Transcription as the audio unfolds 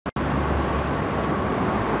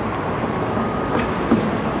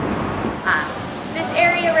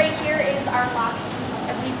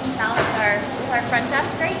front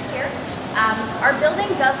desk right here. Our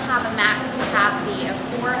building does have a max capacity of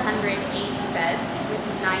 480 beds with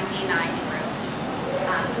 99 rooms.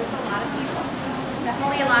 So it's a lot of people.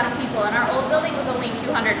 Definitely a lot of people. And our old building was only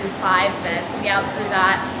 205 beds. We outgrew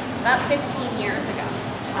that about 15 years ago.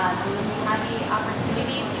 We had the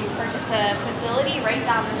opportunity to purchase a facility right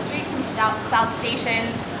down the street from South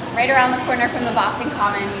Station, right around the corner from the Boston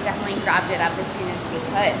Common. We definitely grabbed it up as soon as we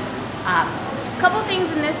could. A couple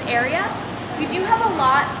things in this area. We do have a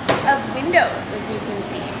lot of windows, as you can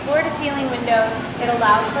see. Floor-to-ceiling windows. It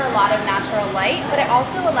allows for a lot of natural light, but it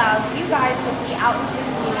also allows you guys to see out into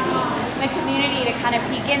the community to kind of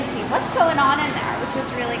peek in, see what's going on in there, which is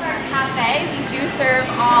really great. Our cafe, we do serve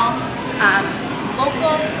all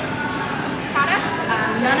local products.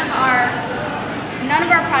 None of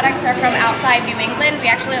our products are from outside New England.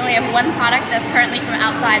 We actually only have one product that's currently from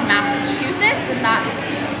outside Massachusetts, and that's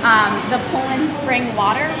the Poland Spring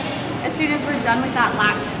water. As soon as we're done with that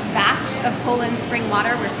last batch of Poland Spring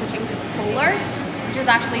water, we're switching to Polar, which is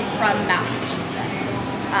actually from Massachusetts.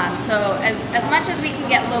 So as much as we can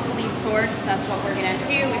get locally sourced, that's what we're going to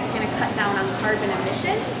do. It's going to cut down on carbon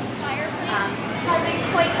emissions. Hasn't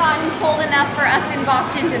quite gotten cold enough for us in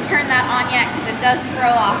Boston to turn that on yet, because it does throw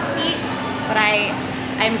off heat, but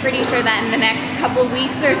I'm pretty sure that in the next couple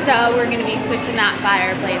weeks or so we're going to be switching that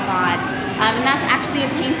fireplace on. And that's actually a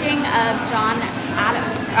painting of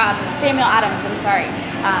Samuel Adams,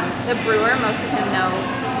 the brewer. Most of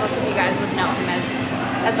you guys would know him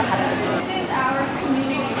as the head of the brewer. This is our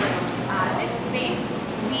community room. This space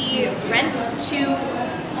we rent to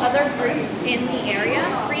other groups in the area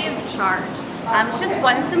free of charge. It's just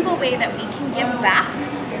one simple way that we can give back.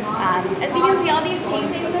 As you can see, all these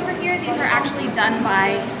paintings over here, these are actually done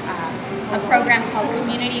by a program called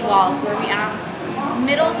Community Walls, where we ask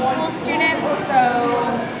middle school students, so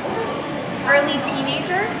early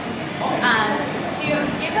teenagers, to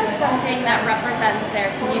give us something that represents their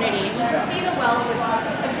community. You can see the wealth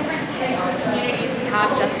of different types of communities we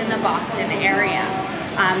have just in the Boston area.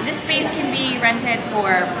 This space can be rented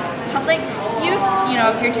for public use, you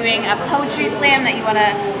know, if you're doing a poetry slam that you want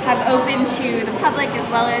to have open to the public as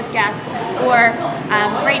well as guests, or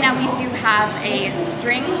right now we do have a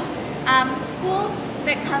string school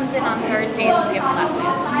that comes in on Thursdays to give lessons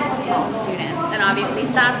to small students, and obviously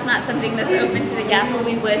that's not something that's open to the guests.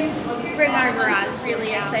 We would bring our garage.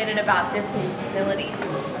 Really excited about this new facility.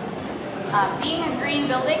 Being a green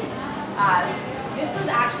building, this was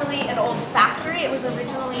actually an old factory. It was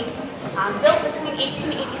originally built between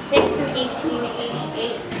 1886 and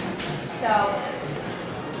 1888, so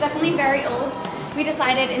it's definitely very old. We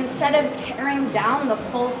decided instead of tearing down the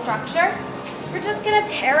full structure, we're just gonna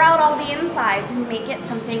tear out all the insides and make it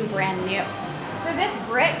something brand new. So this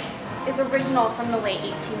brick is original from the late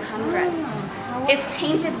 1800s. It's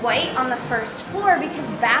painted white on the first floor because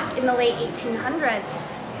back in the late 1800s,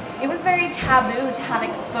 it was very taboo to have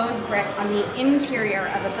exposed brick on the interior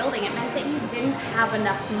of a building. It meant that you didn't have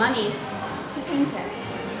enough money to paint it.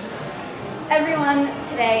 Everyone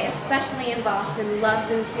today, especially in Boston, loves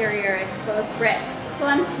interior exposed brick. So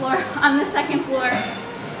on the second floor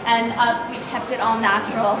and up, we kept it all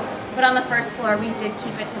natural. But on the first floor, we did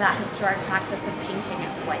keep it to that historic practice of painting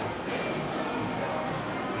it white.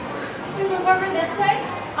 If we move over this way,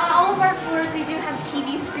 on all of our floors, we do have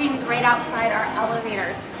TV screens right outside our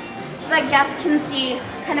elevators, so that guests can see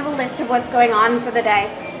kind of a list of what's going on for the day,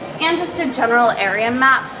 and just a general area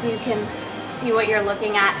map so you can see what you're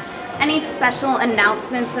looking at. Any special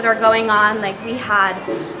announcements that are going on, like we had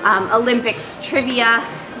Olympics trivia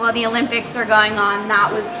while the Olympics are going on,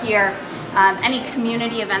 that was here. Any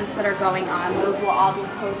community events that are going on, those will all be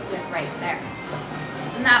posted right there.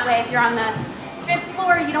 And that way, if you're on the 5th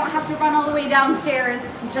floor, you don't have to run all the way downstairs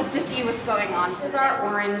just to see what's going on. This is our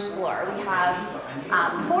orange floor. We have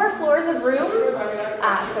 4 floors of rooms,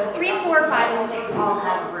 so 3, 4, 5, and 6 all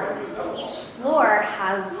have rooms. Each floor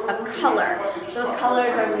has a color. Those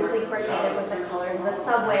colors are loosely coordinated with the colors of the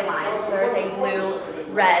subway lines. So there's a blue,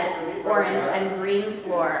 red, orange, and green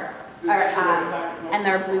floor. And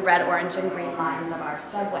there are blue, red, orange, and green lines of our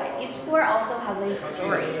subway. Each floor also has a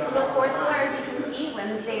story. So the 4th floor, as you can see,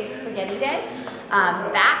 Wednesday's Spaghetti Day.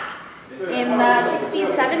 Back in the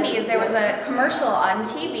 60s, 70s, there was a commercial on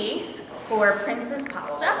TV for Prince's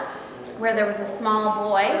Pasta, where there was a small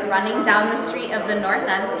boy running down the street of the North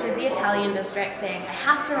End, which is the Italian district, saying, "I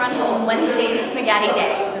have to run home, Wednesday's Spaghetti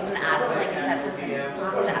Day." It was an ad, like I said, for Prince's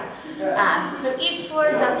Pasta. So each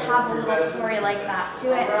floor does have a little story like that to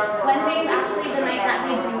it. Wednesday is actually the night that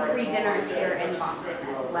we do free dinners here in Boston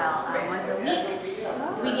as well. Once a week,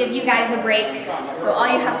 we give you guys a break. So all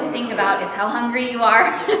you have to think about is how hungry you are.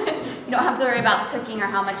 You don't have to worry about the cooking or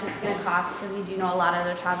how much it's going to cost, because we do know a lot of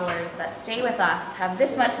the travelers that stay with us have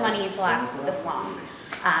this much money to last this long.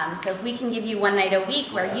 So if we can give you one night a week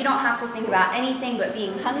where you don't have to think about anything but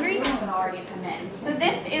being hungry, you can already come in. So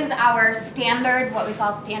this is our standard, what we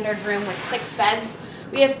call standard room with 6 beds.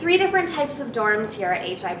 We have 3 different types of dorms here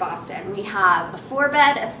at HI Boston. We have a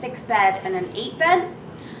 4-bed, a 6-bed, and an 8-bed.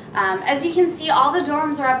 As you can see, all the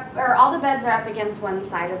dorms are up, or all the beds are up against one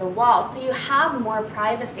side of the wall, so you have more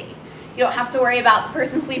privacy. You don't have to worry about the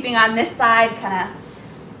person sleeping on this side, kind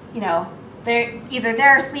of, you know, either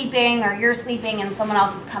they're sleeping or you're sleeping and someone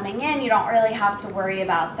else is coming in. You don't really have to worry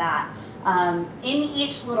about that. In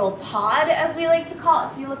each little pod, as we like to call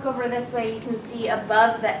it, if you look over this way, you can see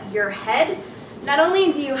above your head, not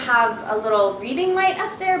only do you have a little reading light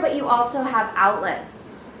up there, but you also have outlets.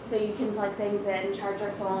 So you can plug things in, charge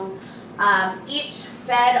your phone. Each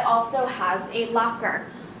bed also has a locker.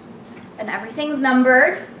 And everything's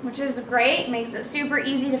numbered, which is great. Makes it super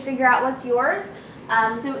easy to figure out what's yours.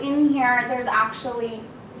 So in here, there's actually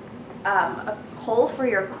a hole for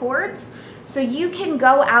your cords. So you can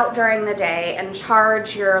go out during the day and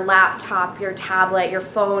charge your laptop, your tablet, your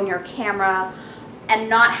phone, your camera, and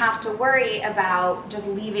not have to worry about just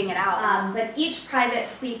leaving it out. But each private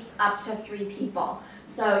sleeps up to 3 people.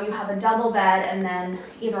 So you have a double bed and then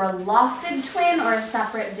either a lofted twin or a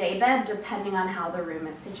separate day bed, depending on how the room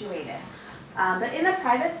is situated. But in the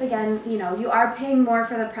privates, again, you know, you are paying more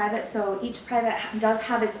for the private, so each private does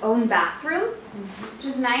have its own bathroom, which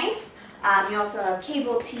is nice. You also have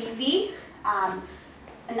cable TV, an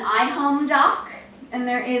iHome dock, and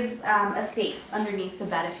there is a safe underneath the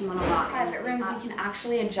bed if you want to lock. Private rooms, you can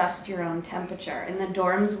actually adjust your own temperature. In the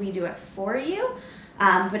dorms, we do it for you,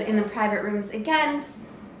 but in the private rooms, again,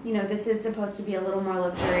 you know, this is supposed to be a little more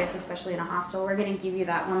luxurious, especially in a hostel. We're going to give you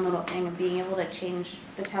that one little thing of being able to change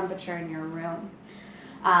the temperature in your room.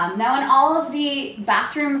 Now in all of the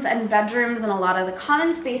bathrooms and bedrooms and a lot of the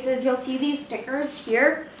common spaces, you'll see these stickers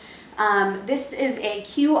here. This is a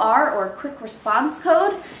QR, or quick response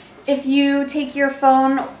code. If you take your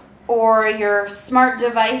phone or your smart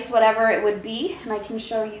device, whatever it would be, and I can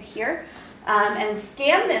show you here, and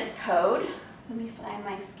scan this code. Let me find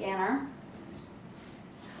my scanner.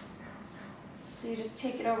 So you just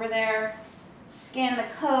take it over there, scan the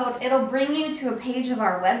code. It'll bring you to a page of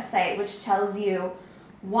our website which tells you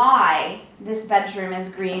why this bedroom is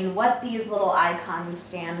green, what these little icons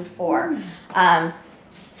stand for.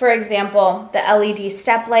 For example, the LED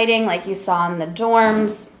step lighting like you saw in the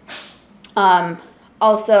dorms.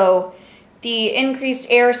 Also, the increased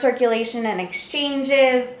air circulation and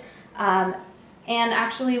exchanges. And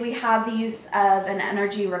actually we have the use of an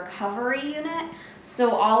energy recovery unit.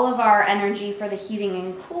 So all of our energy for the heating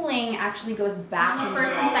and cooling actually goes back. On the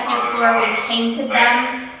first and second floor, we've painted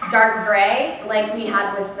them dark gray, like we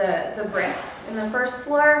had with the brick in the first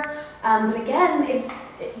floor. But again,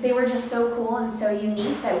 they were just so cool and so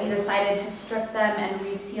unique that we decided to strip them and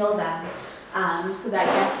reseal them so that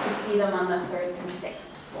guests could see them on the 3rd through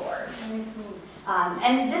 6th floors.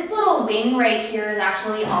 And this little wing right here is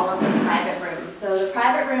actually all of the private rooms. So the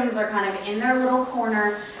private rooms are kind of in their little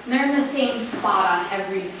corner, and they're in the same spot on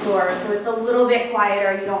every floor. So it's a little bit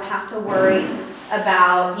quieter. You don't have to worry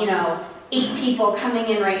about, you know, 8 people coming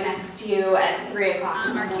in right next to you at 3 o'clock.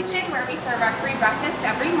 Our kitchen, where we serve our free breakfast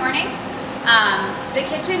every morning. The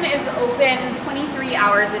kitchen is open 23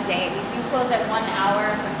 hours a day. We do close at 1 hour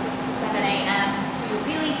from 6 to 7 a.m. to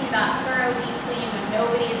really do that thorough deep clean when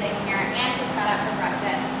nobody's in here and to set up for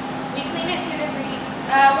breakfast. We clean it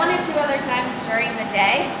 1 to 2 other times during the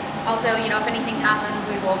day. Also, you know, if anything happens,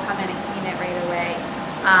 we will come in and clean it right away.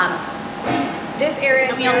 This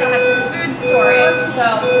area, we also have food storage.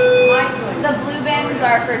 So the blue bins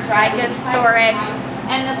are for dry goods storage,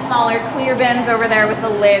 and the smaller clear bins over there with the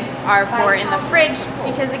lids are for in the fridge,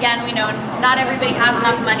 because again, we know not everybody has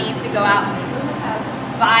enough money to go out and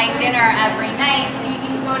buy dinner every night, so you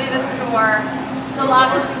can go to the store, just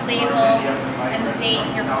log to label and date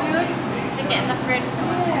your food, just stick it in the fridge, no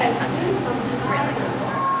one's going to touch it, which is really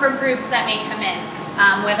cool. For groups that may come in,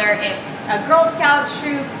 whether it's a Girl Scout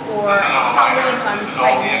troop or college on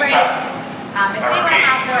spring break, if they want to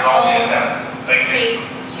have their own space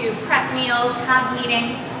to prep meals, have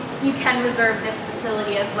meetings, you can reserve this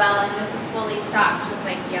facility as well, and this is fully stocked just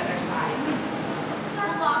like the other side. This is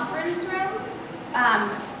our conference room.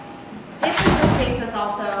 This is a space that's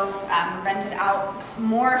also rented out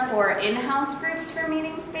more for in-house groups for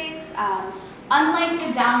meeting space. Unlike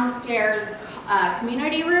the downstairs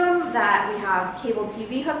community room that we have cable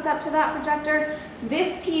TV hooked up to that projector,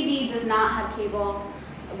 this TV does not have cable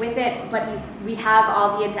with it, but we have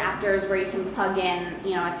all the adapters where you can plug in,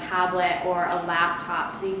 you know, a tablet or a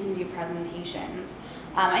laptop so you can do presentations.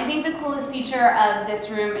 I think the coolest feature of this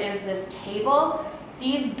room is this table.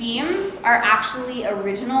 These beams are actually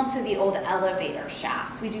original to the old elevator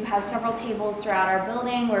shafts. We do have several tables throughout our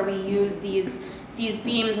building where we use these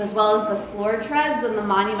beams, as well as the floor treads and the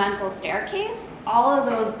monumental staircase. All of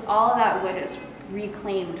that wood is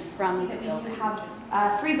reclaimed from the building. We have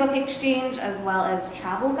a free book exchange as well as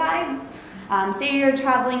travel guides. Say you're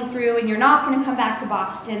traveling through and you're not going to come back to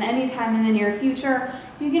Boston anytime in the near future,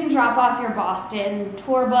 you can drop off your Boston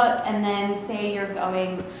tour book, and then say you're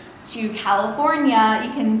going to California,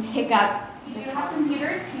 you can pick up. We do have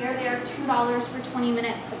computers here. They are $2 for 20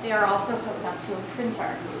 minutes, but they are also hooked up to a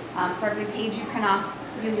printer. For every page you print off,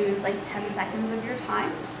 you lose like 10 seconds of your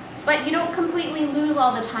time. But you don't completely lose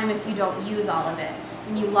all the time if you don't use all of it.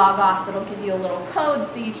 When you log off, it'll give you a little code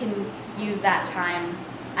so you can use that time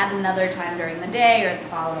at another time during the day or the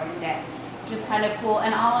following day, which is kind of cool.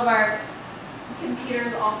 And all of our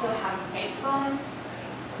computers also have Skype phones,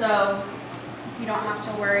 so you don't have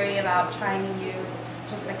to worry about trying to use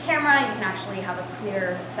just the camera. You can actually have a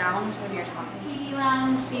clear sound when you're talking. TV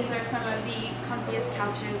lounge. These are some of the comfiest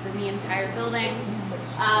couches in the entire building. We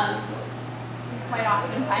quite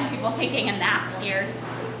often find people taking a nap here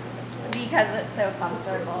because it's so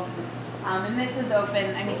comfortable. And this is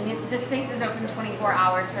open. I mean, this space is open 24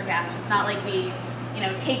 hours for guests. It's not like we, you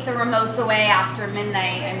know, take the remotes away after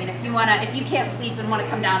midnight. I mean, if you can't sleep and want to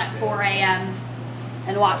come down at 4 a.m.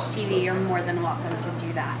 and watch TV, you're more than welcome to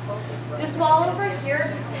do that. This wall over here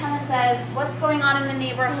just kind of says what's going on in the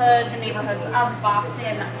neighborhoods of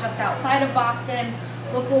Boston, just outside of Boston,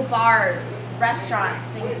 local bars, restaurants,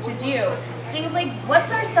 things to do. Things like,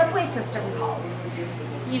 what's our subway system called?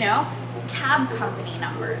 You know, cab company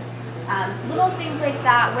numbers. Little things like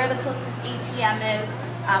that, where the closest ATM is.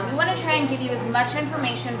 We want to try and give you as much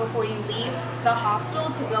information before you leave the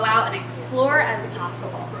hostel to go out and explore as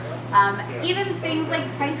possible. Even things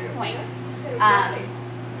like price points.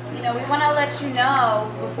 You know, we want to let you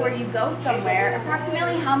know before you go somewhere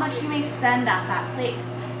approximately how much you may spend at that place.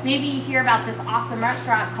 Maybe you hear about this awesome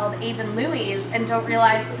restaurant called Abe and Louie's and don't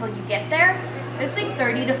realize till you get there, it's like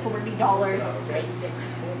 $30 to $40 a plate.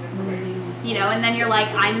 You know, and then you're like,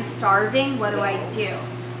 I'm starving, what do I do?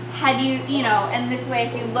 Had you know, and this way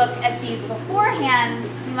if you look at these beforehand,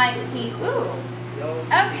 you might see, ooh,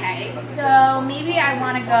 okay, so maybe I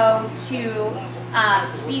want to go to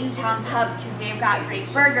Beantown Pub because they've got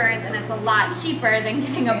great burgers and it's a lot cheaper than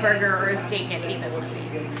getting a burger or a steak at Abe and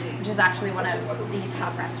Louie's, which is actually one of the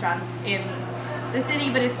top restaurants in the city,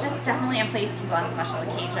 but it's just definitely a place to go on special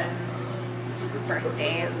occasions,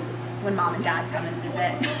 birthdays, when mom and dad come and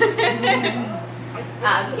visit.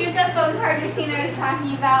 Here's that phone card machine I was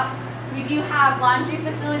talking about. We do have laundry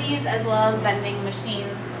facilities as well as vending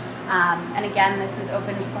machines. And again, this is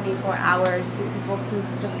open 24 hours, so people can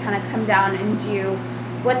just kind of come down and do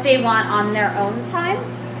what they want on their own time,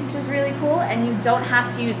 which is really cool. And you don't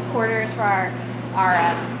have to use quarters for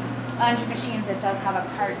our laundry machines. It does have a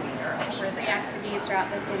card reader over the activities throughout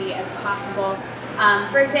the city as possible.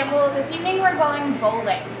 For example, this evening we're going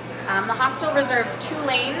bowling. The hostel reserves 2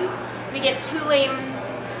 lanes. We get 2 lanes,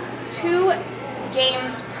 2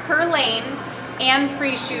 games per lane, and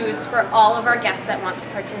free shoes for all of our guests that want to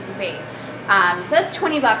participate. So that's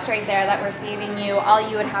 $20 right there that we're saving you. All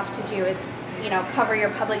you would have to do is, you know, cover your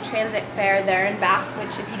public transit fare there and back,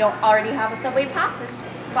 which if you don't already have a subway pass is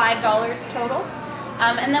 $5 total.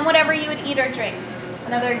 And then whatever you would eat or drink.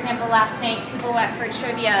 Another example, last night people went for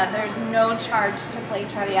trivia. There's no charge to play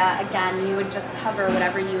trivia. Again, you would just cover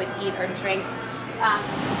whatever you would eat or drink.